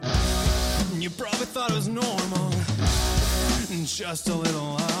You probably thought it was normal, just a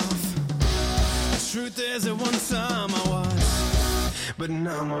little off. The truth is, at one time I was, but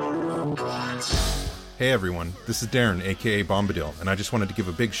now I'm a robot. Hey everyone, this is Darren, aka Bombadil, and I just wanted to give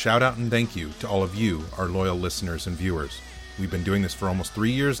a big shout out and thank you to all of you, our loyal listeners and viewers. We've been doing this for almost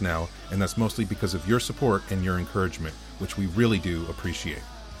 3 years now, and that's mostly because of your support and your encouragement, which we really do appreciate.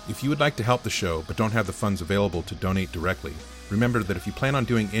 If you would like to help the show but don't have the funds available to donate directly, remember that if you plan on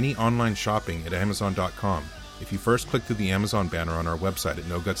doing any online shopping at Amazon.com, if you first click through the Amazon banner on our website at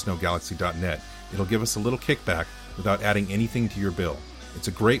NoGutsNoGalaxy.net, it'll give us a little kickback without adding anything to your bill. It's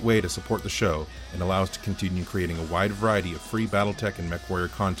a great way to support the show and allow us to continue creating a wide variety of free Battletech and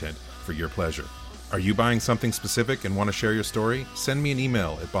MechWarrior content for your pleasure. Are you buying something specific and want to share your story? Send me an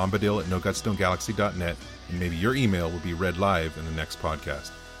email at bombadil@NoGutsNoGalaxy.net, and maybe your email will be read live in the next podcast.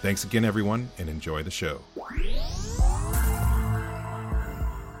 Thanks again, everyone, and enjoy the show.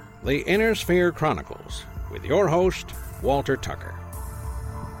 The Inner Sphere Chronicles, with your host, Walter Tucker.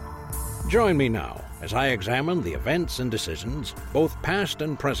 Join me now as I examine the events and decisions, both past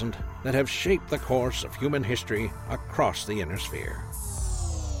and present, that have shaped the course of human history across the Inner Sphere.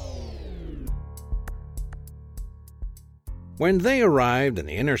 When they arrived in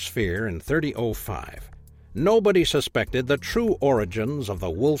the Inner Sphere in 3005, nobody suspected the true origins of the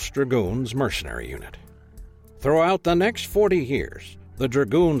Wolf's Dragoons mercenary unit. Throughout the next 40 years, the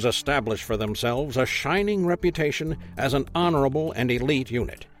Dragoons established for themselves a shining reputation as an honorable and elite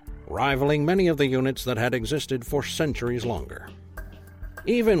unit, rivaling many of the units that had existed for centuries longer.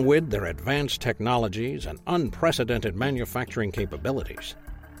 Even with their advanced technologies and unprecedented manufacturing capabilities,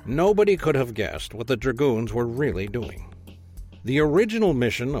 nobody could have guessed what the Dragoons were really doing. The original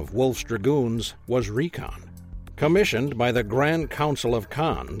mission of Wolf's Dragoons was recon. Commissioned by the Grand Council of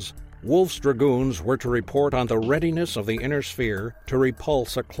Khans, Wolf's Dragoons were to report on the readiness of the Inner Sphere to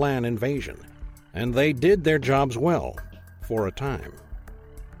repulse a clan invasion, and they did their jobs well, for a time.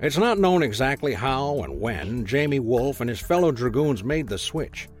 It's not known exactly how and when Jamie Wolf and his fellow Dragoons made the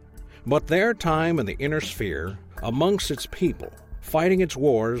switch, but their time in the Inner Sphere, amongst its people, fighting its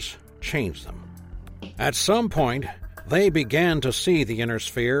wars, changed them. At some point, they began to see the Inner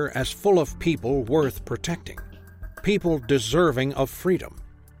Sphere as full of people worth protecting, people deserving of freedom,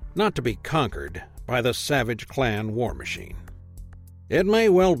 not to be conquered by the savage clan war machine. It may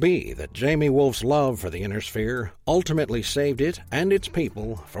well be that Jamie Wolf's love for the Inner Sphere ultimately saved it and its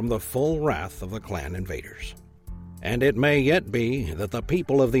people from the full wrath of the clan invaders. And it may yet be that the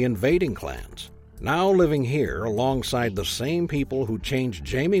people of the invading clans, now living here alongside the same people who changed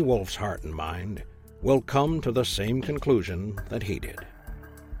Jamie Wolf's heart and mind, will come to the same conclusion that he did.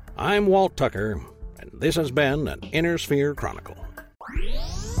 I'm Walt Tucker, and this has been an Inner Sphere Chronicle.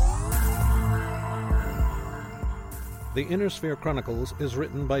 The Inner Sphere Chronicles is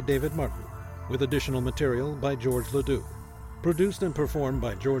written by David Martin, with additional material by George Ledoux. Produced and performed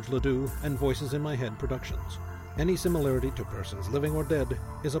by George Ledoux and Voices in My Head Productions. Any similarity to persons living or dead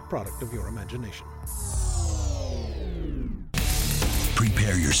is a product of your imagination.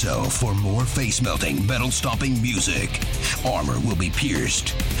 Prepare yourself for more face-melting, metal-stomping music. Armor will be pierced.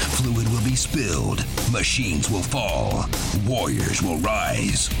 Fluid will be spilled. Machines will fall. Warriors will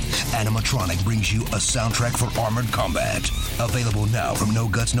rise. Animatronic brings you a soundtrack for armored combat. Available now from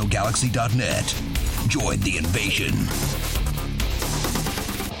NoGutsNoGalaxy.net. Join the invasion.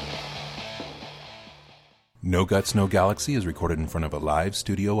 No Guts, No Galaxy is recorded in front of a live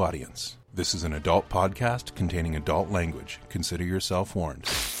studio audience. This is an adult podcast containing adult language. Consider yourself warned.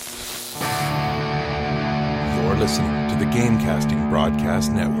 You're listening to the Gamecasting Broadcast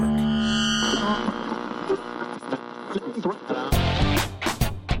Network.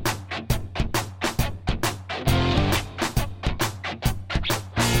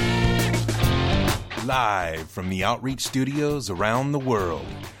 Live from the Outreach Studios around the world,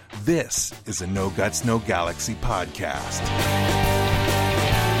 this is a No Guts, No Galaxy podcast.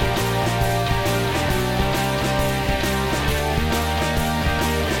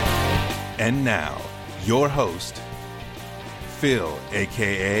 And now, your host, Phil,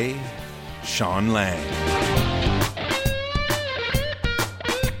 a.k.a. Sean Lang.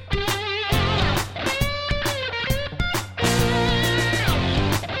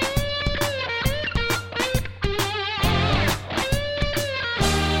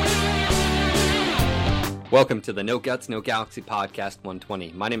 Welcome to the No Guts, No Galaxy Podcast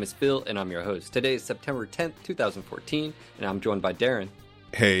 120. My name is Phil, and I'm your host. Today is September 10th, 2014, and I'm joined by Darren.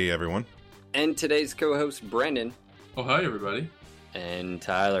 Hey, everyone. And today's co-host, Brandon. Oh, hi, everybody. And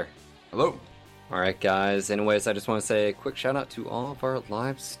Tyler. Hello. All right, guys. Anyways, I just want to say a quick shout-out to all of our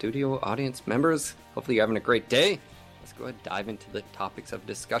live studio audience members. Hopefully you're having a great day. let's go ahead and dive into the topics of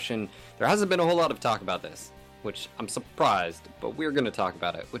discussion. There hasn't been a whole lot of talk about this, which I'm surprised, but we're going to talk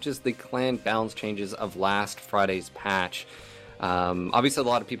about it, which is the clan balance changes of last Friday's patch. Obviously, a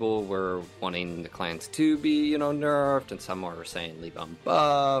lot of people were wanting the clans to be, nerfed, and some were saying leave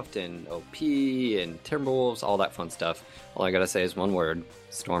unbuffed, and OP, and Timberwolves, all that fun stuff. All I gotta say is one word,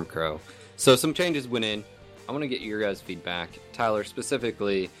 Stormcrow. So some changes went in. I want to get your guys' feedback. Tyler,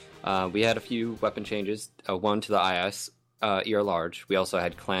 specifically, we had a few weapon changes. One to the IS, ER large. We also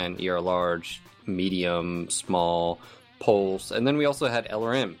had clan ER large, medium, small, pulse, and then we also had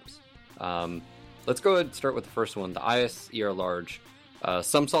LRMs. Let's go ahead and start with the first one, the IS ER large.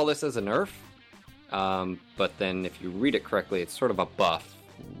 Some saw this as a nerf, but then if you read it correctly, it's sort of a buff.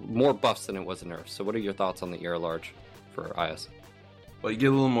 More buffs than it was a nerf. So what are your thoughts on the ER large for IS? Well, you get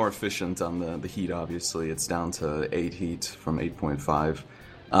a little more efficient on the heat, obviously. It's down to 8 heat from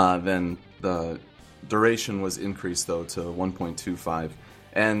 8.5. Then the duration was increased, though, to 1.25.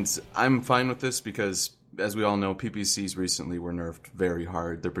 And I'm fine with this because, as we all know, PPCs recently were nerfed very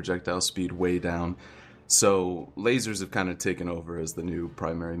hard. Their projectile speed way down. So lasers have kind of taken over as the new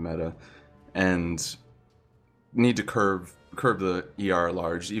primary meta. And need to curb the ER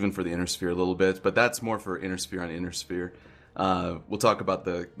large, even for the inner sphere a little bit. But that's more for inner sphere on inner sphere. We'll talk about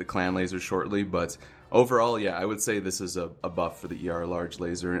the clan laser shortly, but overall, yeah, I would say this is a buff for the ER large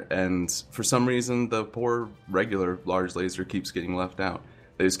laser, and for some reason, the poor regular large laser keeps getting left out.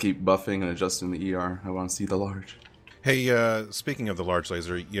 They just keep buffing and adjusting the ER. I want to see the large. Hey, speaking of the large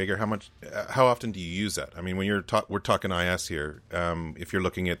laser, Jaeger, how often do you use that? I mean, when we're talking IS here, if you're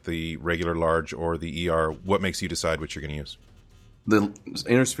looking at the regular large or the ER, what makes you decide what you're going to use? The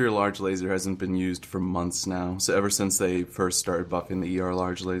inner sphere large laser hasn't been used for months now, so ever since they first started buffing the ER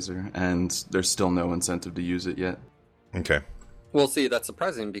large laser, and there's still no incentive to use it yet. Okay. Well, see, that's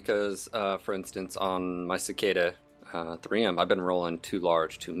surprising because, for instance, on my Cicada 3M, I've been rolling 2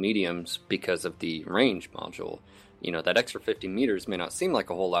 large, 2 mediums because of the range module. That extra 50 meters may not seem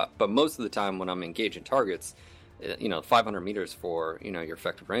like a whole lot, but most of the time when I'm engaging targets, 500 meters for, your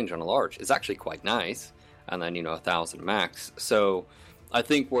effective range on a large is actually quite nice. And then, 1,000 max. So I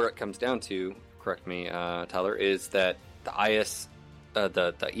think where it comes down to, correct me, Tyler, is that the IS,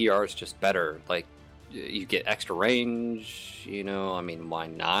 the ER is just better. Like, you get extra range, why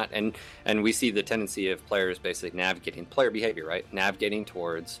not? And we see the tendency of players basically navigating, player behavior, right? Navigating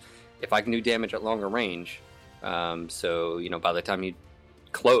towards, if I can do damage at longer range, so, by the time you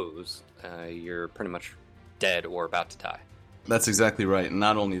close, you're pretty much dead or about to die. That's exactly right. And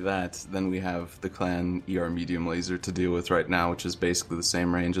not only that, then we have the clan ER medium laser to deal with right now, which is basically the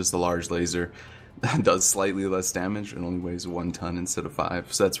same range as the large laser. That does slightly less damage and only weighs 1 ton instead of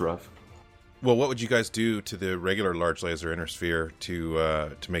 5, so that's rough. Well, what would you guys do to the regular large laser inner sphere to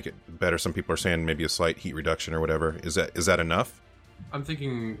make it better? Some people are saying maybe a slight heat reduction or whatever. Is that enough? I'm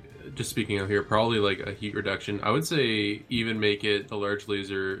thinking, just speaking of here, probably like a heat reduction. I would say even make it the large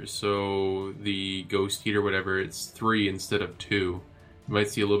laser so the ghost heat or whatever, it's 3 instead of 2. You might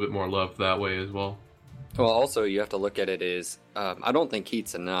see a little bit more love that way as well. Well, also you have to look at it as, I don't think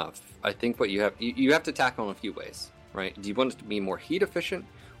heat's enough. I think what you have to tackle in a few ways, right? Do you want it to be more heat efficient,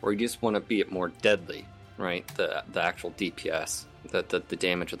 or you just want to be it more deadly, right? The actual DPS, the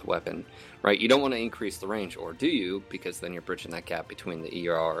damage of the weapon, right? You don't want to increase the range, or do you? Because then you're bridging that gap between the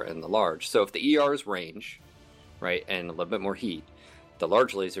ER and the large. So if the ER is range, right, and a little bit more heat, the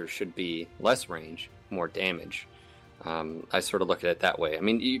large laser should be less range, more damage. I sort of look at it that way. I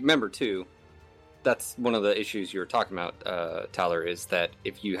mean, you remember too, that's one of the issues you were talking about, Tyler, is that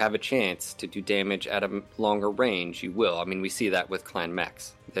if you have a chance to do damage at a longer range, you will. I mean, we see that with clan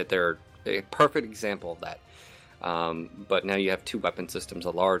mechs, that they're a perfect example of that. But now you have 2 weapon systems, a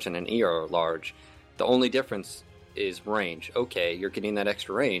large and an ER large. The only difference is range. Okay, you're getting that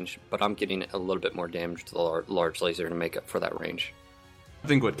extra range, but I'm getting a little bit more damage to the large laser to make up for that range. I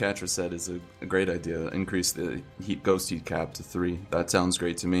think what Katra said is a great idea. Increase the ghost heat cap to 3. That sounds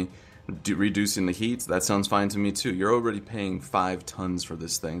great to me. Reducing the heat, that sounds fine to me too. You're already paying 5 tons for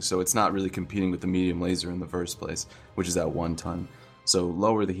this thing, so it's not really competing with the medium laser in the first place, which is at 1 ton. So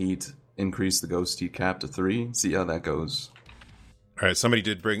lower the heat, increase the ghost heat cap to 3, see how that goes. All right, somebody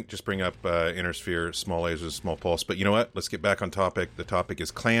did bring up inner sphere, small lasers, small pulse, but you know what? Let's get back on topic. The topic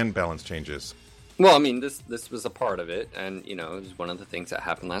is clan balance changes. Well, I mean, this was a part of it, and, it was one of the things that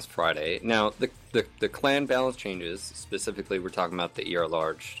happened last Friday. Now, the clan balance changes, specifically, we're talking about the ER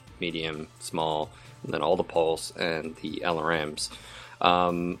large, medium, small, and then all the pulse and the LRMs.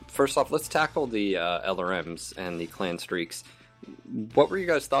 First off, let's tackle the LRMs and the clan streaks. What were your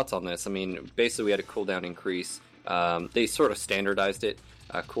guys' thoughts on this? I mean, basically we had a cooldown increase. They sort of standardized it.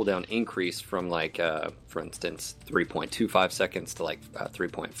 cooldown increase from like, for instance, 3.25 seconds to like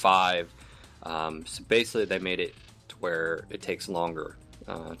 3.5. So basically, they made it to where it takes longer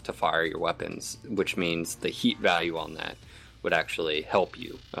to fire your weapons, which means the heat value on that would actually help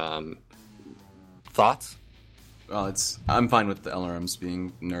you. Thoughts? Well, I'm fine with the LRMs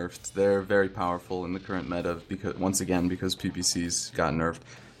being nerfed. They're very powerful in the current meta because PPCs got nerfed,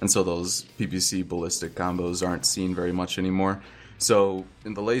 and so those PPC ballistic combos aren't seen very much anymore. So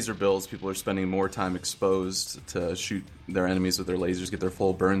in the laser builds, people are spending more time exposed to shoot their enemies with their lasers, get their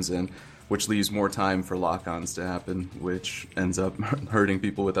full burns in, which leaves more time for lock-ons to happen, which ends up hurting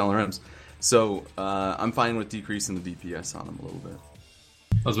people with LRMs. So I'm fine with decreasing the DPS on them a little bit.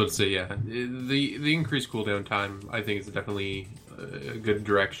 I was about to say, yeah, the increased cooldown time, I think, is definitely a good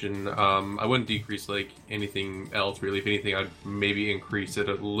direction. I wouldn't decrease like anything else really. If anything, I'd maybe increase it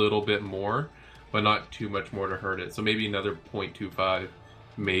a little bit more, but not too much more to hurt it. So maybe another 0.25,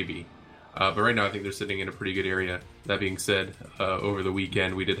 maybe. But right now, I think they're sitting in a pretty good area. That being said, over the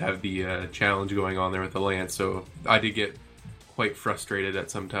weekend, we did have the challenge going on there with the Lance, so I did get quite frustrated at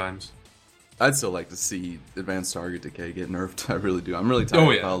some times. I'd still like to see Advanced Target Decay get nerfed. I really do. I'm really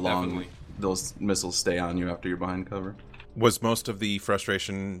tired of how long definitely. Those missiles stay on you after you're behind cover. Was most of the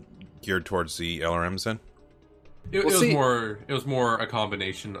frustration geared towards the LRMs then? It was more a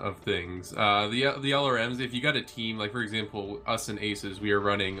combination of things. The LRMs, if you got a team, like for example, us and Aces, we are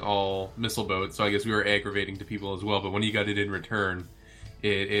running all missile boats, so I guess we were aggravating to people as well. But when you got it in return,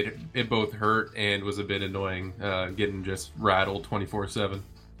 it both hurt and was a bit annoying, getting just rattled 24/7.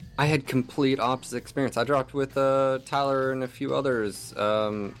 I had complete opposite experience. I dropped with Tyler and a few others.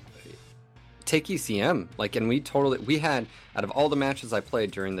 Take ECM, and we had, out of all the matches I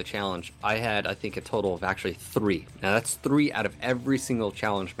played during the challenge, I had, I think, a total of actually 3. Now that's 3 out of every single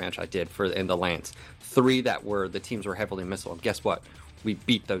challenge match I did in the Lance. 3 that were, the teams were heavily missile. And guess what? We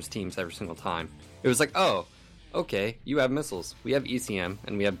beat those teams every single time. It was like, oh, okay, you have missiles, we have ECM,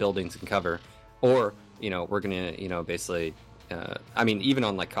 and we have buildings and cover. Or, we're gonna, basically, even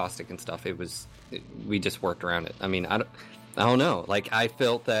on Caustic and stuff, we just worked around it. I don't know. I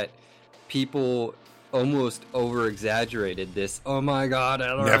felt that people almost over-exaggerated this, oh my god,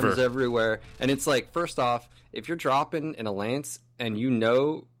 LRMs everywhere. And it's first off, if you're dropping in a Lance and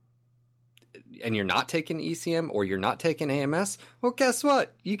and you're not taking ECM or you're not taking AMS, well, guess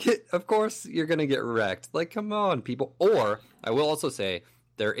what? Of course, you're going to get wrecked. Come on, people. Or, I will also say,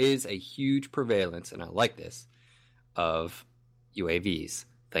 there is a huge prevalence, and I like this, of UAVs.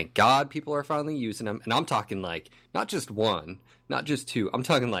 Thank God people are finally using them. And I'm talking not just 1, not just 2. I'm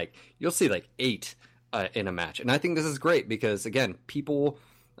talking you'll see 8 in a match. And I think this is great because, again, people,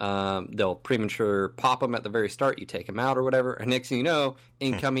 they'll premature pop them at the very start. You take them out or whatever. And next thing you know,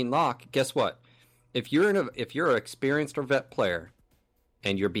 incoming lock. Guess what? If you're an experienced or vet player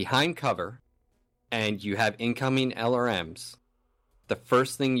and you're behind cover and you have incoming LRMs, the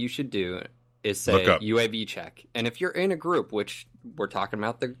first thing you should do is say UAV check. And if you're in a group, which we're talking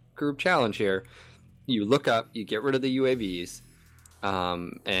about the group challenge here, you look up, you get rid of the UAVs,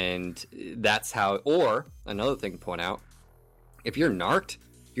 and that's how. Or another thing to point out, if you're narked,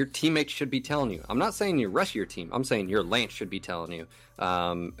 your teammates should be telling you. I'm not saying your rest of your team. I'm saying your Lance should be telling you,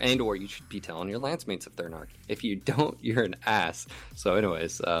 and or you should be telling your Lance mates if they're narked. If you don't, you're an ass. So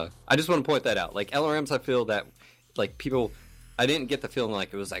anyways, I just want to point that out. LRMs, I feel that people, I didn't get the feeling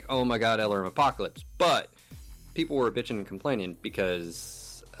it was oh my god, LRM apocalypse, but people were bitching and complaining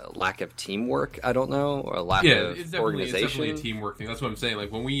because lack of teamwork, I don't know, or lack of organization. It's definitely a teamwork thing. That's what I'm saying.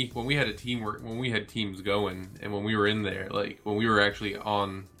 When we had when we had teams going, and when we were in there, when we were actually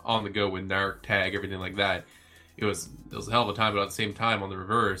on the go with narc tag, everything like that, it was a hell of a time. But at the same time, on the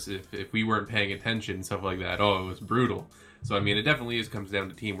reverse, if we weren't paying attention, stuff like that, it was brutal. So it definitely comes down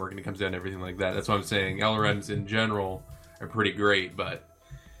to teamwork, and it comes down to everything like that. That's what I'm saying. LRMs in general are pretty great, but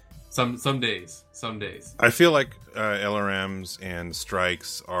some days. I feel like LRMs and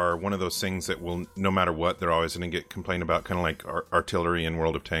strikes are one of those things that will, no matter what, they're always going to get complained about, kind of like artillery in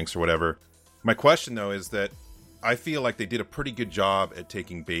World of Tanks or whatever. My question, though, is that I feel like they did a pretty good job at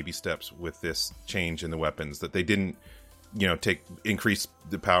taking baby steps with this change in the weapons, that they didn't, increase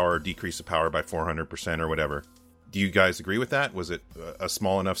the power or decrease the power by 400% or whatever. Do you guys agree with that? Was it a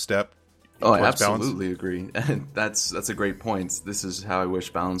small enough step? Oh, I absolutely agree. And that's a great point. This is how I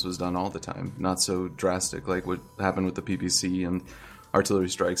wish balance was done all the time. Not so drastic like what happened with the PPC and artillery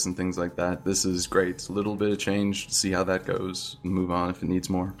strikes and things like that. This is great. A little bit of change, see how that goes, and move on if it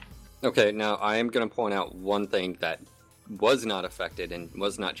needs more. Okay, now I am going to point out one thing that was not affected and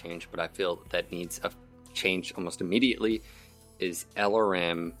was not changed, but I feel that needs a change almost immediately, is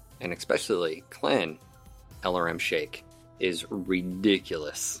LRM, and especially Clan LRM Shake. is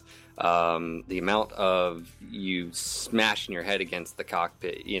ridiculous. The amount of you smashing your head against the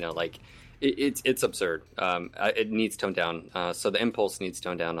cockpit, like it's absurd. It needs toned down. So the impulse needs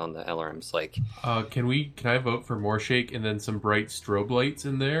toned down on the LRMs. Can I vote for more shake and then some bright strobe lights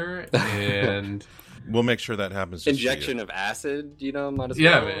in there? And we'll make sure that happens. Injection of acid, might as well.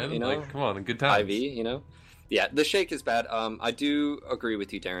 Yeah, man. Come on, good times. IV, Yeah, the shake is bad. I do agree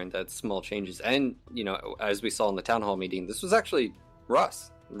with you, Darren, that small changes. And, as we saw in the town hall meeting, this was actually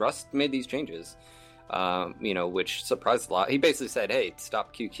Russ. Russ made these changes, which surprised a lot. He basically said, hey,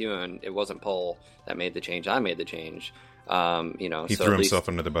 stop QQing. It wasn't Paul that made the change. I made the change. He threw himself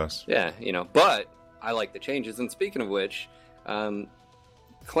under the bus. Yeah, but I like the changes. And speaking of which, Clan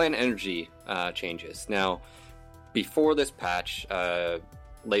Energy changes. Now, before this patch,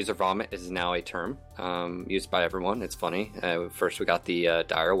 Laser Vomit is now a term used by everyone. It's funny. First we got the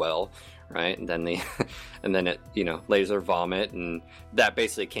Dire Well, right? And then Laser Vomit, and that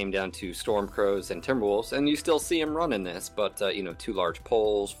basically came down to Storm Crows and Timberwolves, and you still see them running this, but 2 large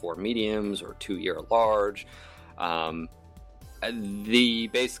poles, 4 mediums, or 2 ER large.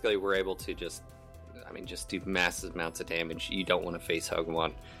 Basically were able to just do massive amounts of damage. You don't want to face hug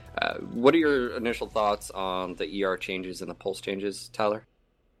one. What are your initial thoughts on the ER changes and the pulse changes, Tyler?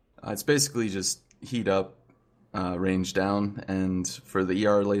 It's basically just heat up, range down, and for the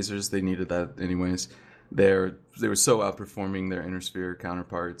ER lasers, they needed that anyways. They were so outperforming their inner sphere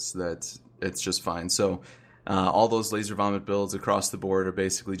counterparts that it's just fine. So all those Laser Vomit builds across the board are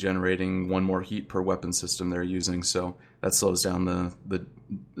basically generating 1 more heat per weapon system they're using, so that slows down the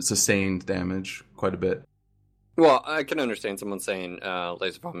sustained damage quite a bit. Well, I can understand someone saying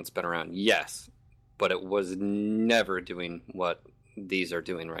Laser Vomit's been around, yes, but it was never doing what these are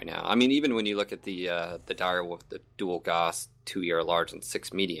doing right now. I mean, even when you look at the Dire Wolf, the dual Gauss, 2 ER large and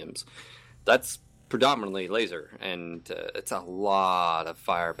 6 mediums, that's predominantly laser, and it's a lot of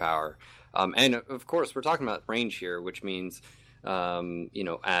firepower. And of course, we're talking about range here, which means,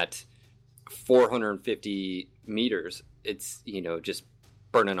 at 450 meters, it's, just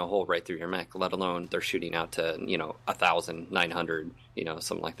burning a hole right through your mech, let alone they're shooting out to, 1,900,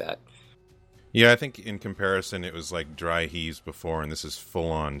 something like that. Yeah, I think in comparison, it was like dry heaves before, and this is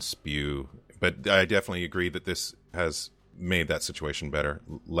full-on spew. But I definitely agree that this has made that situation better.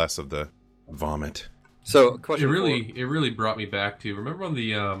 Less of the vomit. So, question it really brought me back to, remember when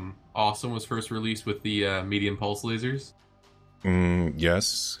the Awesome was first released with the medium pulse lasers?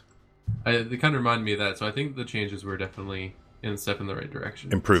 Yes. They kind of reminded me of that, so I think the changes were definitely a step in the right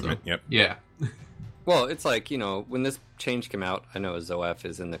direction. Improvement, so, yep. Yeah. Well, it's like, when this change came out, I know Zoef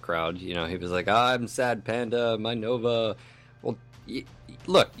is in the crowd, he was like, I'm Sad Panda, my Nova. Well,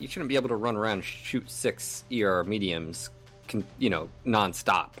 look, you shouldn't be able to run around and shoot 6 ER mediums,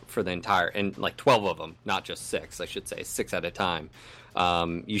 non-stop for the entire, and like 12 of them, not just 6, I should say, 6 at a time.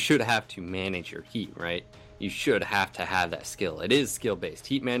 You should have to manage your heat, right? You should have to have that skill. It is skill-based.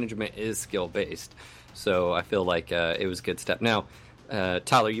 Heat management is skill-based. So I feel like it was a good step. Now,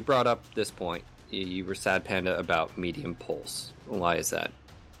 Tyler, you brought up this point. You were Sad Panda about medium pulse. Why is that?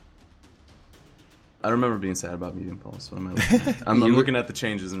 I remember being sad about medium pulse. What am I looking at? I'm looking at the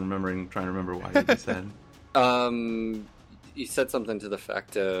changes and trying to remember why you'd be sad. You said something to the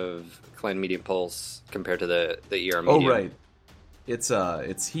effect of Clan medium pulse compared to the ER medium. Oh, right.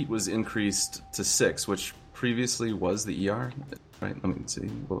 Its heat was increased to 6, which previously was the ER. Right? Let me see.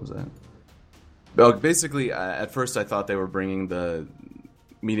 What was that? Well, basically, at first I thought they were bringing the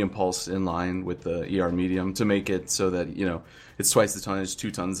medium pulse in line with the ER medium to make it so that, it's twice the tonnage, 2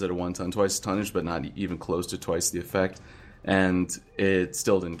 tons instead of 1 ton, twice the tonnage, but not even close to twice the effect. And it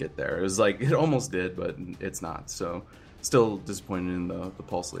still didn't get there. It was like, it almost did, but it's not. So, still disappointed in the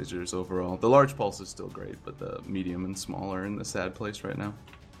pulse lasers overall. The large pulse is still great, but the medium and small are in the sad place right now.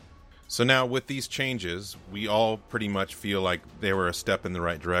 So now with these changes, we all pretty much feel like they were a step in the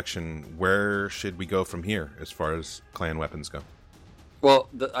right direction. Where should we go from here as far as clan weapons go? Well,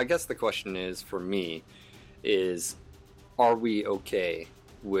 I guess the question is, for me, are we okay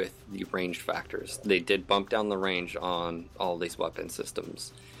with the range factors? They did bump down the range on all these weapon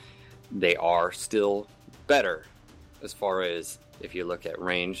systems. They are still better as far as if you look at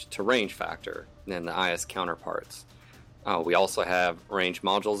range to range factor than the IS counterparts. We also have range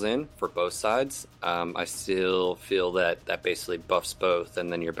modules in for both sides. I still feel that basically buffs both,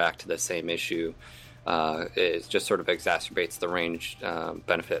 and then you're back to the same issue. It just sort of exacerbates the range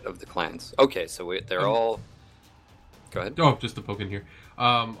benefit of the clans. Okay, so they're all... Go ahead. Oh, just to poke in here.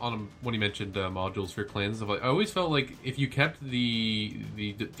 When you mentioned modules for clans, I always felt like if you kept the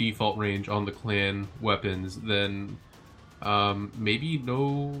default range on the clan weapons, then maybe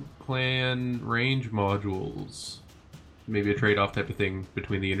no clan range modules. maybe a trade-off type of thing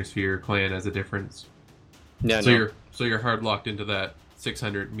between the Innersphere clan as a difference. Yeah, So you're hard locked into that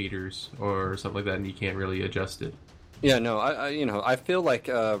 600 meters or something like that, and you can't really adjust it. Yeah, no, I feel like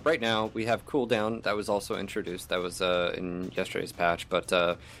right now we have cooldown that was also introduced. That was in yesterday's patch, but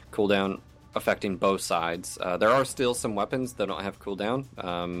cooldown affecting both sides. There are still some weapons that don't have cooldown.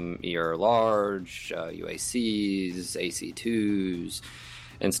 ER large, UACs, AC2s,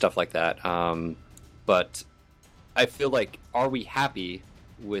 and stuff like that. But I feel like, are we happy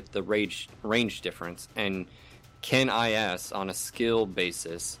with the range difference? And can IS on a skill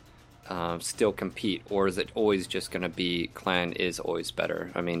basis still compete, or is it always just going to be clan is always better?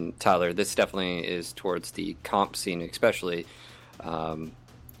 I mean, Tyler, this definitely is towards the comp scene, especially.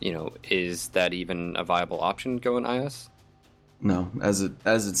 Is that even a viable option going IS? No, as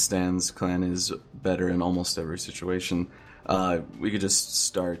it stands, clan is better in almost every situation. We could just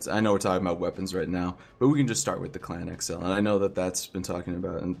start. I know we're talking about weapons right now, but we can just start with the Clan XL. And I know that's been talking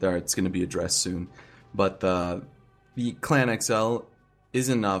about, and it's going to be addressed soon. But the Clan XL is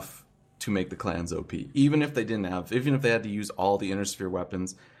enough to make the clans OP. Even if they had to use all the Innersphere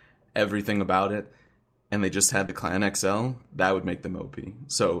weapons, everything about it, and they just had the Clan XL, that would make them OP.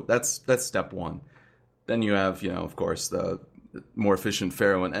 So that's step one. Then you have, of course, the more efficient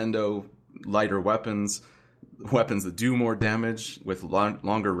Pharaoh and Endo, lighter weapons that do more damage with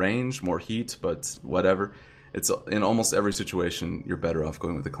longer range, more heat, but whatever. It's in almost every situation, you're better off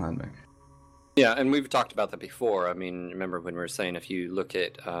going with the clan mech. Yeah, and we've talked about that before. I mean, remember when we were saying if you look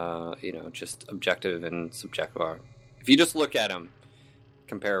at, just objective and subjective, if you just look at them,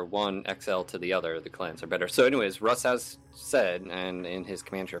 compare one XL to the other, the clans are better. So anyways, Russ has said, and in his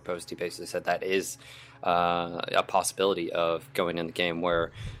command share post, he basically said that is a possibility of going in the game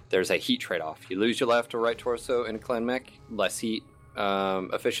where there's a heat trade-off. You lose your left or right torso in a clan mech, less heat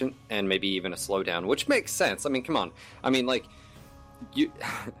efficient, and maybe even a slowdown, which makes sense. I mean, come on. I mean, like, you...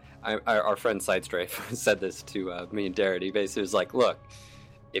 our friend Sidestrafe said this to me and Darren. He basically was like, look,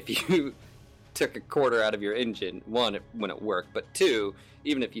 if you took a quarter out of your engine, one, it wouldn't work, but two,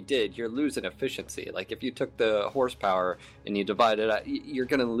 even if you did, you're losing efficiency. Like, if you took the horsepower and you divide it out, you're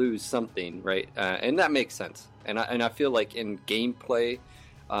going to lose something, right? And that makes sense. And I feel like in gameplay,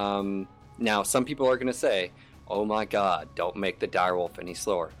 now some people are going to say, oh my god, don't make the Direwolf any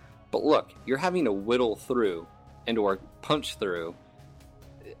slower. But look, you're having to whittle through and or punch through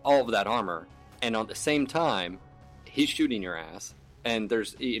all of that armor, and at the same time, he's shooting your ass. And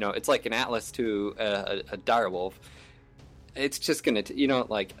there's, it's like an Atlas to a Direwolf. It's just going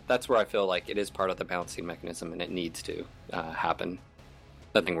to, that's where I feel like it is part of the balancing mechanism, and it needs to happen.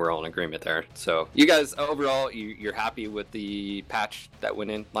 I think we're all in agreement there. So, you guys, overall, you're happy with the patch that went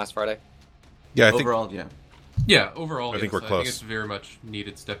in last Friday? Yeah, overall, yeah. Yeah, overall, I think we're close. I think it's a very much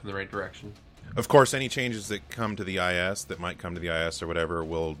needed step in the right direction. Of course, any changes that come to the IS, that might come to the IS or whatever,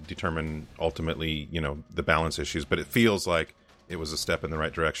 will determine ultimately, the balance issues. But it feels like it was a step in the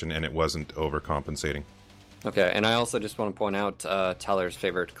right direction, and it wasn't overcompensating. Okay, and I also just want to point out Tyler's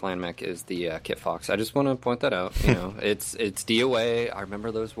favorite clan mech is the Kit Fox. I just want to point that out. It's DOA. I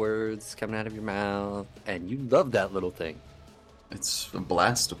remember those words coming out of your mouth, and you love that little thing. It's a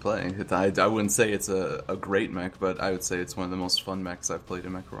blast to play. I wouldn't say it's a great mech, but I would say it's one of the most fun mechs I've played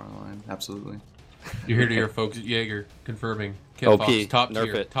in Mech Online. Absolutely. You're here to hear folks at Jaeger confirming. Kit OP. Fox, top Nerf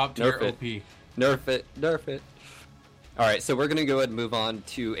tier. it. Top tier Nerf it. OP. Nerf it. All right, so we're going to go ahead and move on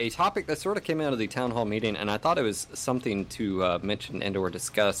to a topic that sort of came out of the town hall meeting, and I thought it was something to mention and or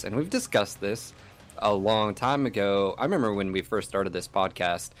discuss, and we've discussed this a long time ago. I remember when we first started this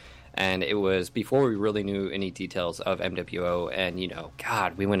podcast, and it was before we really knew any details of MWO, and,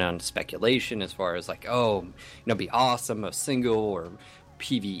 we went on speculation as far as like, be awesome, a single or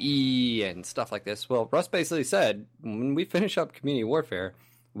PvE and stuff like this. Well, Russ basically said, when we finish up Community Warfare,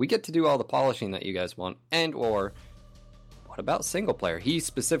 we get to do all the polishing that you guys want, and or what about single player? He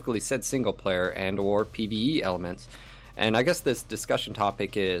specifically said single player and or PvE elements. And I guess this discussion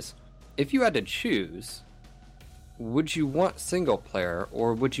topic is, if you had to choose, would you want single player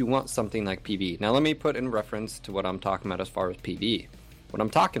or would you want something like PvE? Now let me put in reference to what I'm talking about as far as PvE. What I'm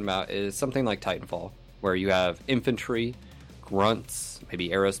talking about is something like Titanfall, where you have infantry, grunts, maybe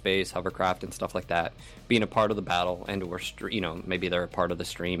aerospace, hovercraft, and stuff like that, being a part of the battle, and or maybe they're a part of the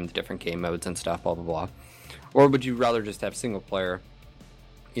stream, the different game modes and stuff, blah blah blah. Or would you rather just have single player,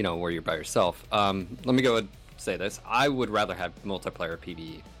 where you're by yourself? Let me go and say this: I would rather have multiplayer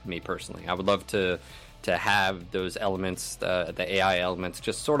PvE. Me personally, I would love to have those elements, the AI elements,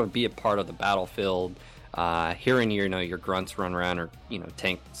 just sort of be a part of the battlefield. Hearing your grunts run around, or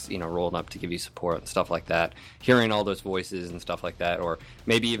tanks rolling up to give you support and stuff like that. Hearing all those voices and stuff like that, or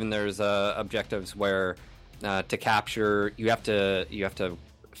maybe even there's objectives where to capture, you have to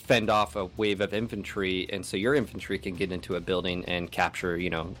fend off a wave of infantry, and so your infantry can get into a building and capture,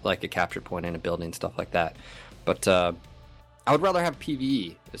 like a capture point in a building, stuff like that. But I would rather have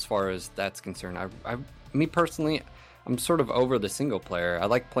PvE as far as that's concerned. Me personally, I'm sort of over the single player. I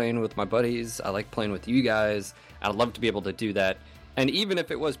like playing with my buddies. I like playing with you guys. I'd love to be able to do that. And even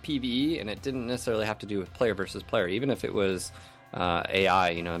if it was PvE and it didn't necessarily have to do with player versus player, even if it was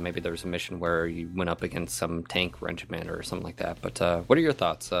AI, maybe there was a mission where you went up against some tank regiment or something like that. But what are your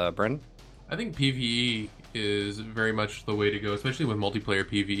thoughts, Brendan? I think PvE is very much the way to go, especially with multiplayer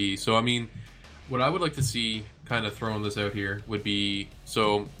PvE. So, I mean, what I would like to see, kind of throwing this out here, would be,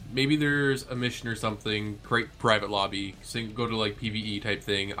 so maybe there's a mission or something, create private lobby, go to like PvE type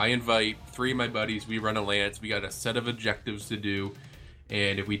thing. I invite 3 of my buddies, we run a lance, we got a set of objectives to do,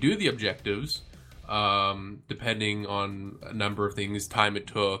 and if we do the objectives, depending on a number of things, time it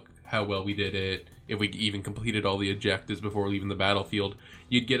took, how well we did it, if we even completed all the objectives before leaving the battlefield,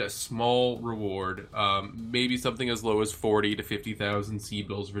 you'd get a small reward, maybe something as low as 40 to 50,000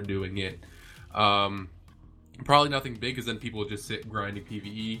 C-bills for doing it. Probably nothing big, because then people would just sit grinding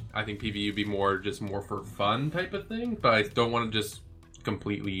PvE. I think PvE would be more for fun type of thing, but I don't want to just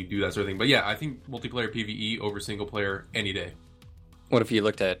completely do that sort of thing. But yeah, I think multiplayer PvE over single player any day. What if you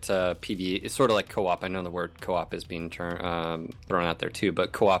looked at PvE? It's sort of like co-op. I know the word co-op is being thrown out there too,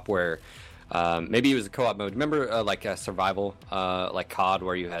 but co-op where maybe it was a co-op mode. Remember like a survival, like COD,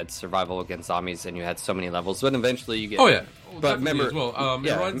 where you had survival against zombies and you had so many levels, but eventually you get... Oh yeah. But remember, as well.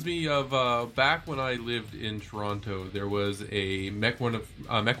 It reminds me of back when I lived in Toronto. There was a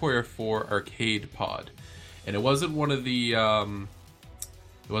MechWarrior 4 arcade pod, and it wasn't one of the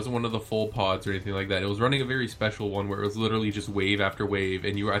full pods or anything like that. It was running a very special one where it was literally just wave after wave,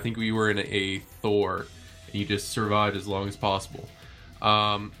 and I think we were in a Thor, and you just survived as long as possible.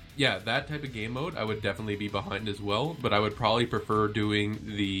 Yeah, that type of game mode I would definitely be behind as well, but I would probably prefer doing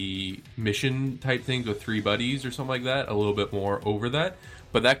the mission type things with 3 buddies or something like that, a little bit more over that.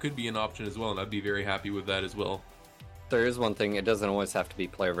 But that could be an option as well, and I'd be very happy with that as well. There is one thing, it doesn't always have to be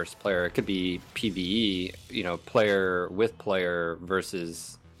player versus player. It could be PvE, player with player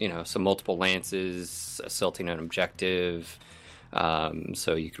versus, some multiple lances, assaulting an objective.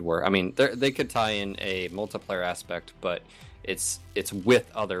 So you could work. I mean, they could tie in a multiplayer aspect, but it's with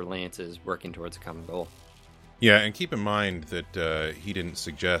other lances working towards a common goal. Yeah, and keep in mind that he didn't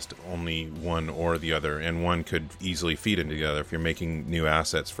suggest only one or the other, and one could easily feed into the other. If you're making new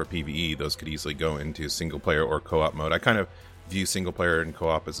assets for PvE, those could easily go into single-player or co-op mode. I kind of view single-player and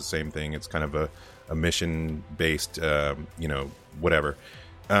co-op as the same thing. It's kind of a mission-based, whatever.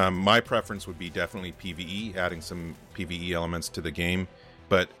 My preference would be definitely PvE, adding some PvE elements to the game.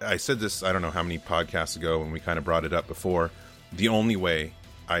 But I said this, I don't know how many podcasts ago, when we kind of brought it up before. The only way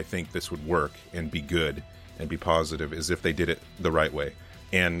I think this would work and be good and be positive is if they did it the right way.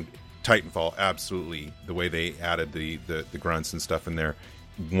 And Titanfall, absolutely, the way they added the grunts and stuff in there,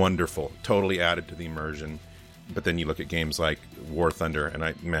 wonderful, totally added to the immersion. But then you look at games like War Thunder, and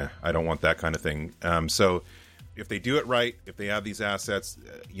I don't want that kind of thing. So if they do it right, if they have these assets,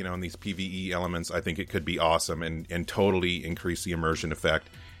 and these PvE elements, I think it could be awesome and totally increase the immersion effect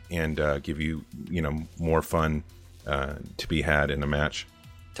and give you, more fun to be had in a match.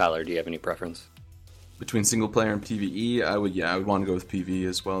 Tyler, do you have any preference? Between single player and PvE, I would want to go with PvE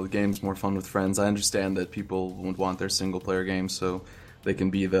as well. The game's more fun with friends. I understand that people would want their single player games so they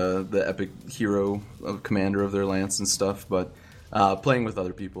can be the epic hero commander of their lance and stuff, but playing with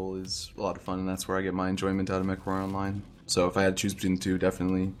other people is a lot of fun, and that's where I get my enjoyment out of MechWarrior Online. So if I had to choose between the two,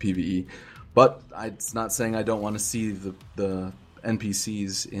 definitely PvE. But it's not saying I don't want to see the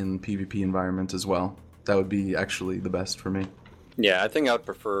NPCs in PvP environment as well. That would be actually the best for me. Yeah, I think I would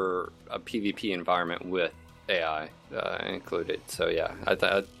prefer a PvP environment with AI included. So yeah,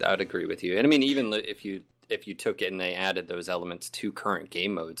 I'd agree with you. And I mean, even if you took it and they added those elements to current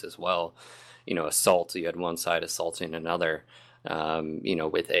game modes as well, assault, you had one side assaulting another,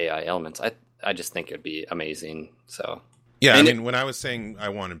 with AI elements. I just think it'd be amazing. So yeah, I mean, when I was saying I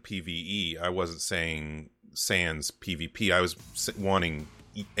wanted PvE, I wasn't saying sans PvP. I was wanting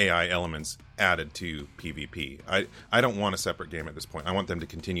AI elements added to PvP. I don't want a separate game at this point. I want them to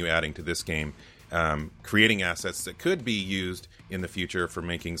continue adding to this game, creating assets that could be used in the future for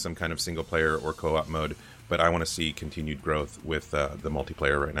making some kind of single player or co-op mode, but I want to see continued growth with the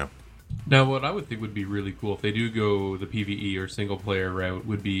multiplayer right now. Now, what I would think would be really cool if they do go the PvE or single player route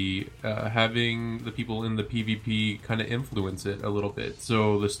would be having the people in the PvP kind of influence it a little bit.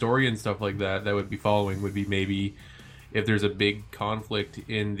 So the story and stuff like that would be following would be maybe if there's a big conflict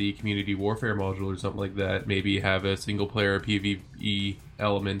in the community warfare module or something like that, maybe have a single player PvE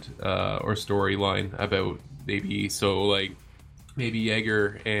element or storyline about maybe maybe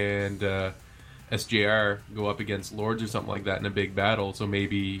Jaeger and SJR go up against Lords or something like that in a big battle. So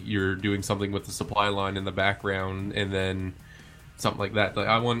maybe you're doing something with the supply line in the background, and then something like that. Like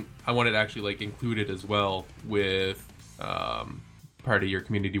I want it actually like included as well with part of your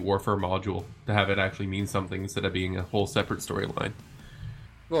community warfare module, to have it actually mean something instead of being a whole separate storyline.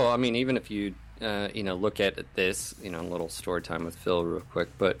 Well, I mean, even if you look at this, a little story time with Phil real quick,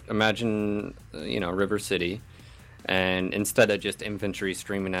 but imagine River City, and instead of just infantry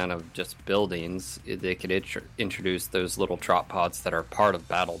streaming out of just buildings, they could introduce those little drop pods that are part of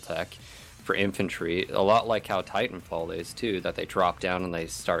BattleTech for infantry, a lot like how Titanfall is too, that they drop down and they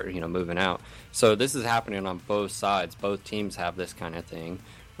start moving out. So this is happening on both sides. Both teams have this kind of thing,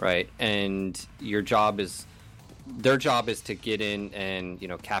 right? And their job is to get in and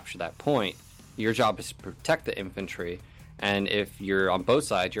capture that point. Your job is to protect the infantry. And if you're on both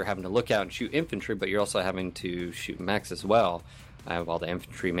sides, you're having to look out and shoot infantry, but you're also having to shoot mechs as well. While the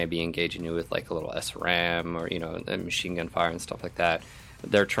infantry may be engaging you with like a little SRAM or machine gun fire and stuff like that.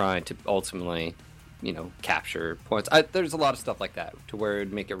 They're trying to ultimately, capture points. There's a lot of stuff like that to where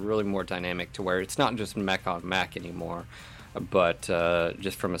it'd make it really more dynamic, to where it's not just mech on mech anymore, but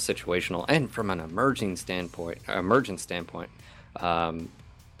just from a situational and from an emergent standpoint. And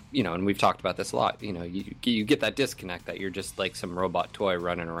we've talked about this a lot. You get that disconnect that you're just like some robot toy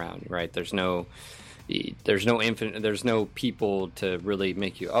running around, right? There's no people to really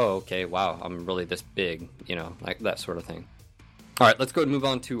make you, oh, okay, wow, I'm really this big, like that sort of thing. All right, let's go and move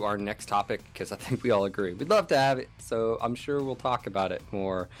on to our next topic, because I think we all agree we'd love to have it. So I'm sure we'll talk about it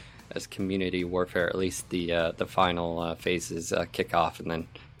more as community warfare, at least the final phases kick off and then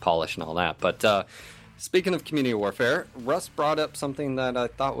polish and all that. But speaking of community warfare, Russ brought up something that I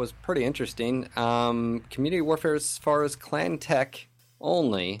thought was pretty interesting. Community warfare as far as clan tech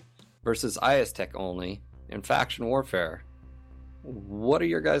only versus IS tech only in faction warfare. What are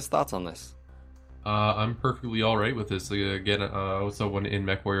your guys' thoughts on this? I'm perfectly alright with this. Again, I was someone in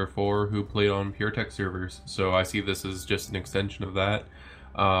MechWarrior 4 who played on PureTech servers, so I see this as just an extension of that.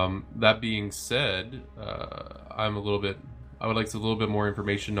 That being said, I would like a little bit more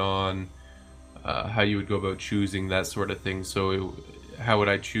information on how you would go about choosing that sort of thing. So how would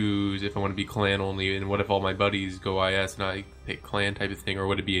I choose if I want to be clan only, and what if all my buddies go IS and I pick clan type of thing, or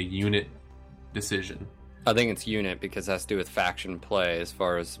would it be a unit decision? I think it's unit, because it has to do with faction play. As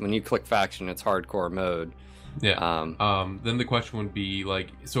far as when you click faction, it's hardcore mode. Yeah. Then the question would be like,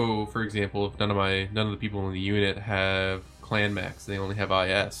 so for example, if none of the people in the unit have clan mechs, they only have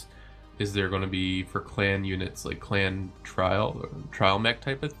IS. Is there going to be for clan units like clan trial mech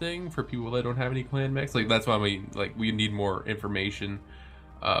type of thing for people that don't have any clan mechs? Like that's why we need more information.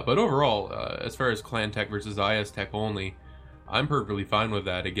 But overall, as far as clan tech versus IS tech only, I'm perfectly fine with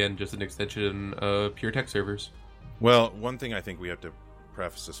that. Again, just an extension of PureTech servers. Well, one thing I think we have to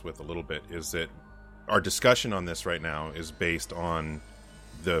preface this with a little bit is that our discussion on this right now is based on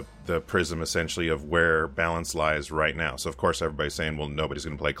the prism, essentially, of where balance lies right now. So, of course, everybody's saying, well, nobody's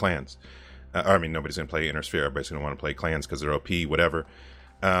going to play clans. Nobody's going to play Inner Sphere. Everybody's going to want to play clans because they're OP, whatever.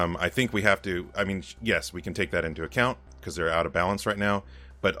 I think we have to... yes, we can take that into account because they're out of balance right now.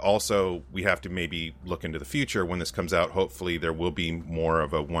 But also, we have to maybe look into the future. When this comes out, hopefully there will be more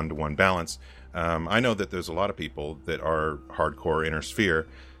of a one-to-one balance. I know that there's a lot of people that are hardcore Inner Sphere.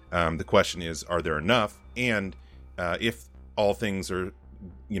 The question is, are there enough? And if all things are,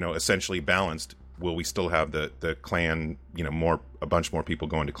 essentially balanced, will we still have the clan, a bunch more people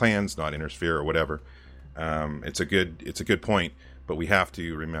going to clans, not Inner Sphere or whatever? It's a good point, but we have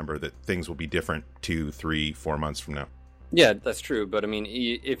to remember that things will be different 2, 3, 4 months from now. Yeah, that's true. But I mean,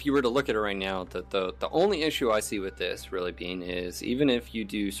 if you were to look at it right now, the only issue I see with this really being is, even if you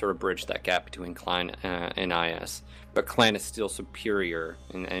do sort of bridge that gap between clan and IS, but clan is still superior,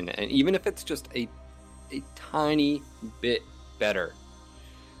 and even if it's just a tiny bit better,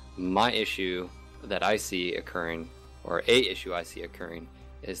 my issue that I see occurring, or a issue I see occurring,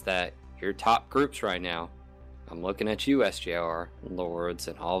 is that your top groups right now, I'm looking at you, SJR, Lords,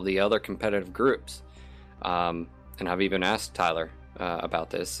 and all the other competitive groups, and I've even asked Tyler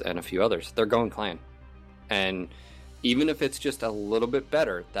about this and a few others. They're going clan. And even if it's just a little bit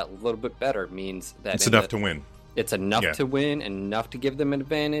better, that little bit better means that... It's enough to win. It's enough to win, and enough to give them an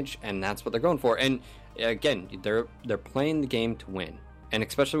advantage, and that's what they're going for. And again, they're playing the game to win. And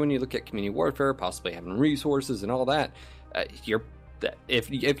especially when you look at community warfare, possibly having resources and all that,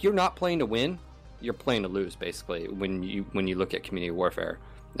 if you're not playing to win, you're playing to lose, basically, when you look at community warfare.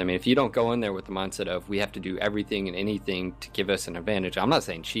 I mean, if you don't go in there with the mindset of we have to do everything and anything to give us an advantage, I'm not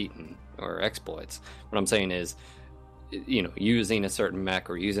saying cheating or exploits. What I'm saying is, using a certain mech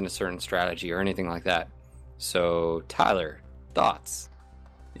or using a certain strategy or anything like that. So, Tyler, thoughts?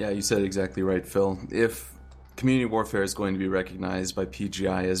 Yeah, you said exactly right, Phil. If Community Warfare is going to be recognized by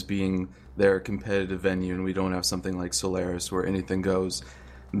PGI as being their competitive venue, and we don't have something like Solaris where anything goes,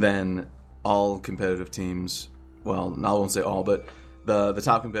 then all competitive teams, well, I won't say all, but the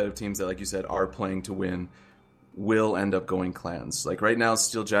top competitive teams that, like you said, are playing to win will end up going clans. Like right now,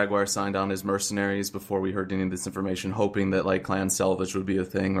 Steel Jaguar signed on as mercenaries before we heard any of this information, hoping that like clan salvage would be a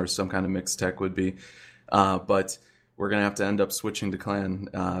thing or some kind of mixed tech would be. But we're going to have to end up switching to clan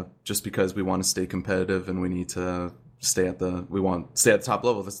just because we want to stay competitive and we need to stay at the top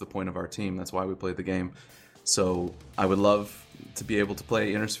level. That's the point of our team. That's why we play the game. So I would love to be able to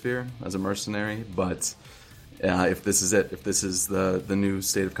play Innersphere as a mercenary, but if this is it, if this is the new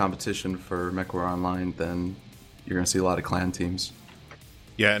state of competition for MechWarrior Online, then you're going to see a lot of clan teams.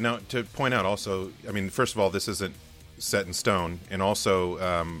 Yeah, now to point out also, I mean, first of all, this isn't set in stone, and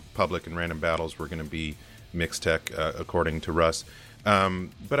also public and random battles were going to be mixed tech, according to Russ.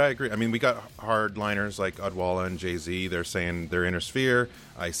 But I agree. I mean, we got hardliners like Odwalla and Jay-Z. They're saying they're Innersphere.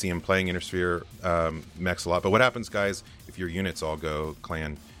 I see them playing Innersphere mechs a lot. But what happens, guys, if your units all go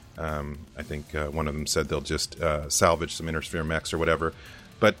clan? I think one of them said they'll just salvage some Innersphere mechs or whatever.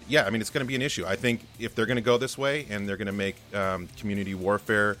 But yeah, I mean, it's going to be an issue. I think if they're going to go this way and they're going to make Community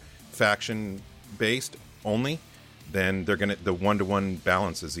Warfare faction-based only, then they're going to, the one-to-one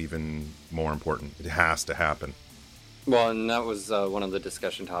balance is even more important. It has to happen. Well, and that was one of the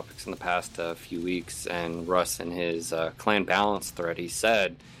discussion topics in the past few weeks, and Russ in his clan balance thread, he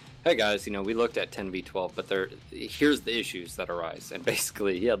said, hey guys, we looked at 10v12, but here's the issues that arise. And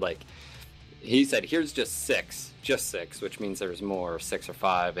basically he said, here's just six, which means there's more, 6 or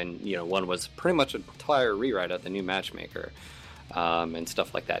 5, and one was pretty much an entire rewrite of the new matchmaker. And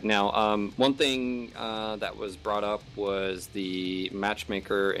stuff like that. Now, one thing that was brought up was the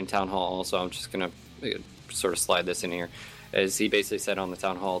matchmaker in Town Hall also. I'm just going to sort of slide this in here. As he basically said on the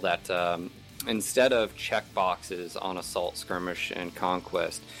Town Hall that instead of check boxes on Assault, Skirmish, and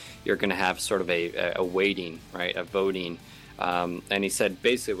Conquest, you're going to have sort of a weighting, right, a voting. And he said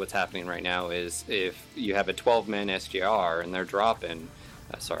basically what's happening right now is if you have a 12-man SGR and they're dropping,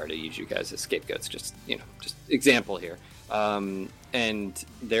 sorry to use you guys as scapegoats, just example here. And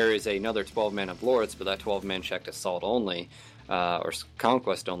there is another 12-man of Lords, but that 12-man checked Assault only, or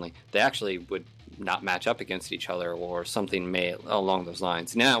Conquest only. They actually would not match up against each other or something along those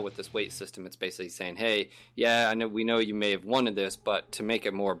lines. Now, with this weight system, it's basically saying, hey, yeah, we know you may have wanted this, but to make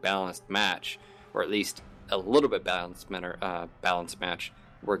a more balanced match, or at least a little bit balanced match,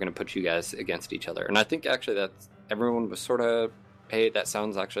 we're going to put you guys against each other. And I think actually that everyone was sort of, hey, that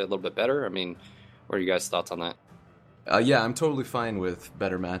sounds actually a little bit better. I mean, what are you guys' thoughts on that? Yeah, I'm totally fine with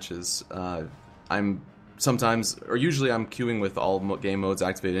better matches. Usually I'm queuing with all game modes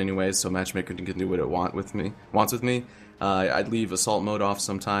activated anyways, so Matchmaker can do what it wants with me. I'd leave Assault mode off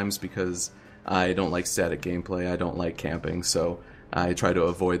sometimes because I don't like static gameplay. I don't like camping, so I try to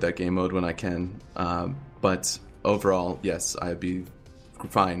avoid that game mode when I can. But overall, yes, I'd be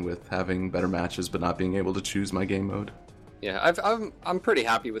fine with having better matches but not being able to choose my game mode. Yeah, I'm pretty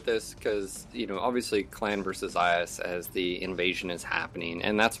happy with this because, obviously Clan versus IS as the invasion is happening,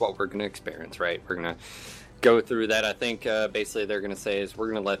 and that's what we're going to experience, right? We're going to go through that. I think basically they're going to say is we're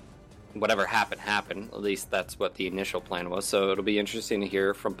going to let whatever happen. At least that's what the initial plan was. So it'll be interesting to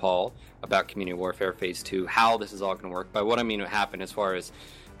hear from Paul about Community Warfare Phase 2, how this is all going to work. By what I mean what happened as far as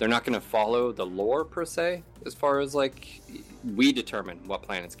they're not going to follow the lore per se, as far as like we determine what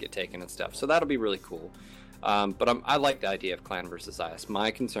planets get taken and stuff. So that'll be really cool. But I like the idea of Clan versus IS. My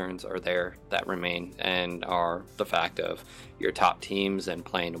concerns are there that remain and are the fact of your top teams and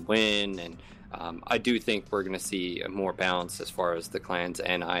playing to win. And I do think we're going to see more balance as far as the clans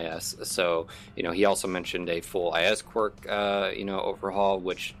and IS. So, he also mentioned a full IS quirk, overhaul,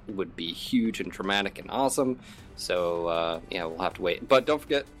 which would be huge and dramatic and awesome. So, we'll have to wait. But don't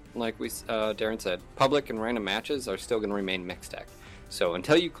forget, like Darren said, public and random matches are still going to remain mixed tech. So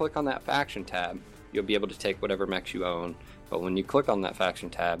until you click on that faction tab, you'll be able to take whatever mechs you own. But when you click on that faction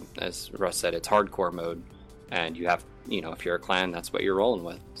tab, as Russ said, it's hardcore mode. And you have, if you're a clan, that's what you're rolling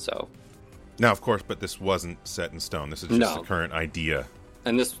with. So now, of course, but this wasn't set in stone. This is just a current idea.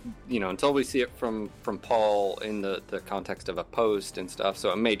 And this, until we see it from Paul in the context of a post and stuff,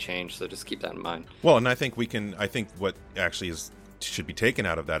 so it may change, so just keep that in mind. Well, and I think what actually is should be taken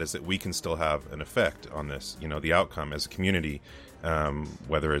out of that is that we can still have an effect on this. The outcome as a community,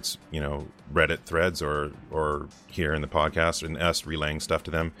 whether it's Reddit threads or here in the podcast and us relaying stuff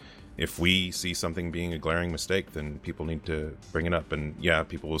to them. If we see something being a glaring mistake, then people need to bring it up. And yeah,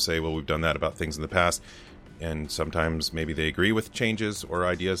 people will say, well, we've done that about things in the past. And sometimes maybe they agree with changes or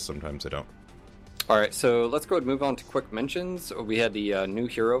ideas. Sometimes they don't. All right, so let's go ahead and move on to quick mentions. We had the new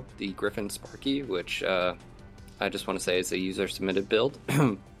hero, the Griffin Sparky, which I just want to say is a user-submitted build.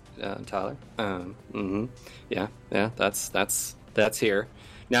 Tyler. Yeah, that's here.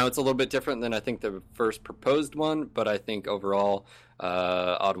 Now, it's a little bit different than I think the first proposed one, but I think overall,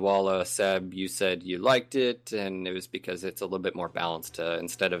 Odwalla, Seb, you said you liked it, and it was because it's a little bit more balanced.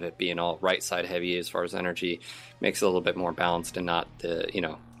 Instead of it being all right side heavy as far as energy, makes it a little bit more balanced and not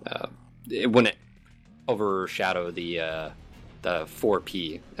it wouldn't overshadow the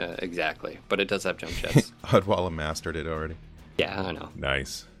 4P exactly, but it does have jump jets. Odwalla mastered it already. Yeah, I know.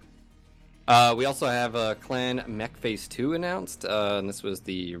 Nice. We also have Clan Mech Phase 2 announced, and this was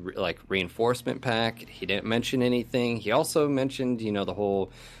the reinforcement pack. He didn't mention anything. He also mentioned, the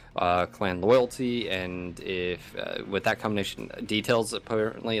whole clan loyalty, and if with that combination, details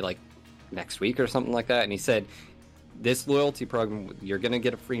apparently next week or something like that. And he said, this loyalty program, you're going to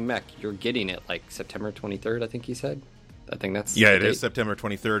get a free mech. You're getting it September 23rd, I think he said. I think that's it is September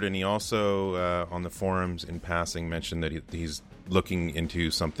 23rd, and he also on the forums in passing mentioned that he's looking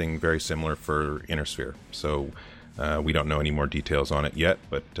into something very similar for Innersphere. So we don't know any more details on it yet,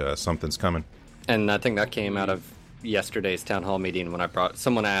 but something's coming. And I think that came out of yesterday's town hall meeting when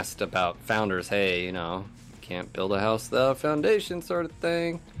someone asked about founders. Hey, can't build a house without a foundation, sort of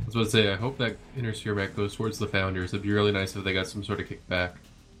thing. I was about to say, I hope that Innersphere mech goes towards the founders. It'd be really nice if they got some sort of kickback.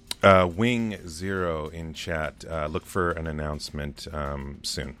 Wing Zero in chat. Look for an announcement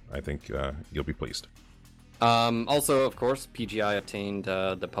soon. I think you'll be pleased. Also, of course, PGI obtained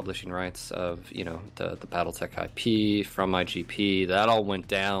the publishing rights of the BattleTech IP from IGP. That all went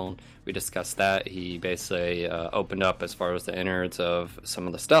down. We discussed that. He basically opened up as far as the innards of some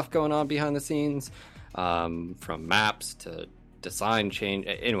of the stuff going on behind the scenes, from maps to design change,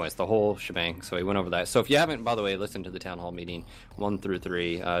 anyways, the whole shebang. So he went over that. So if you haven't, by the way, listened to the town hall meeting 1 through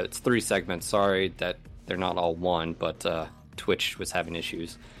 3, it's 3 segments. Sorry that they're not all one, but Twitch was having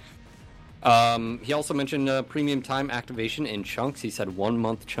issues. He also mentioned premium time activation in chunks. He said 1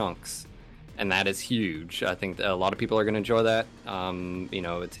 month chunks, and that is huge. I think a lot of people are going to enjoy that.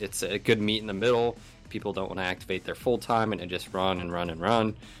 It's a good meet in the middle. People don't want to activate their full time and just run and run and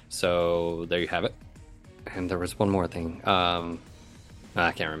run. So there you have it. And there was one more thing. I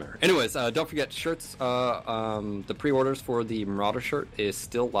can't remember. Anyways, don't forget shirts. The pre-orders for the Marauder shirt is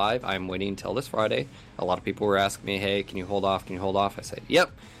still live. I'm waiting until this Friday. A lot of people were asking me, hey, can you hold off? Can you hold off? I said,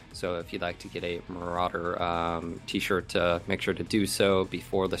 yep. So if you'd like to get a Marauder t-shirt, make sure to do so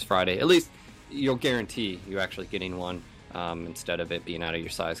before this Friday. At least you'll guarantee you actually getting one instead of it being out of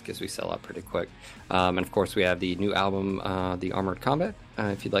your size, because we sell out pretty quick. And of course, we have the new album, The Armored Combat,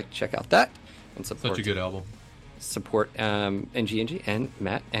 if you'd like to check out that. And support, such a good album. Support NGNG and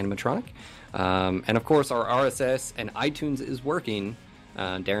Matt Animatronic. And of course, our RSS and iTunes is working.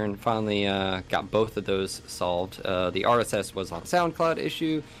 Darren finally got both of those solved. The RSS was on SoundCloud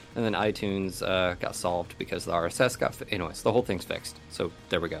issue, and then iTunes got solved because the RSS got... Anyways, the whole thing's fixed. So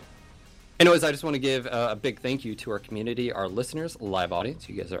there we go. Anyways, I just want to give a big thank you to our community, our listeners, live audience.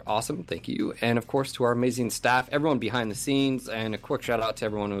 You guys are awesome. Thank you. And, of course, to our amazing staff, everyone behind the scenes, and a quick shout-out to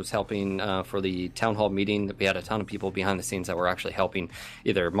everyone who was helping for the town hall meeting. We had a ton of people behind the scenes that were actually helping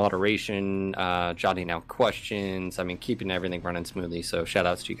either moderation, jotting out questions, keeping everything running smoothly. So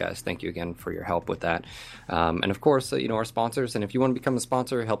shout-outs to you guys. Thank you again for your help with that. And, of course, our sponsors. And if you want to become a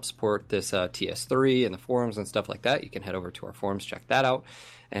sponsor, help support this TS3 and the forums and stuff like that, you can head over to our forums, check that out.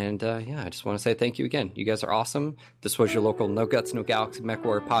 And, I just want to say thank you again. You guys are awesome. This was your local No Guts, No Galaxy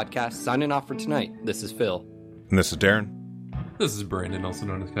MechWarrior podcast. Signing off for tonight. This is Phil. And this is Darren. This is Brandon, also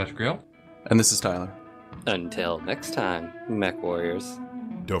known as Cash Grail. And this is Tyler. Until next time, Mech Warriors.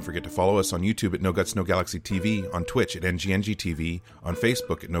 Don't forget to follow us on YouTube at No Guts, No Galaxy TV, on Twitch at NGNG TV, on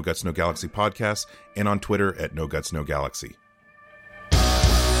Facebook at No Guts, No Galaxy Podcast, and on Twitter at No Guts, No Galaxy.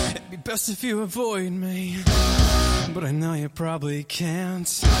 It'd be best if you avoid me, but I know you probably can't.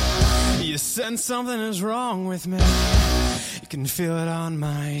 You sense something is wrong with me. You can feel it on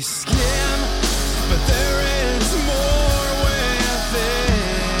my skin, but there is more within.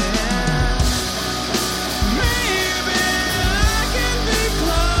 Maybe I can be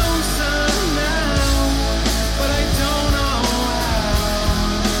closer now, but I don't know how.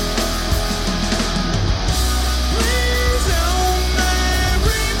 Please help me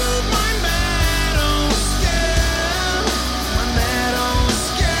remove my metal skin, my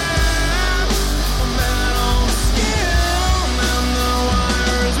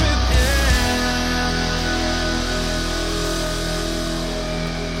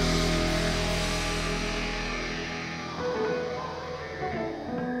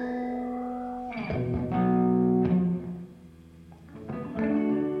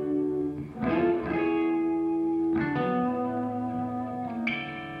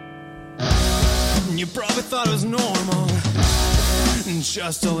thought it was normal,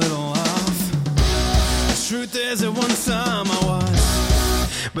 just a little off. The truth is, at one time I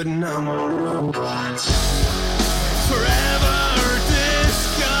was, but now I'm a robot. Forever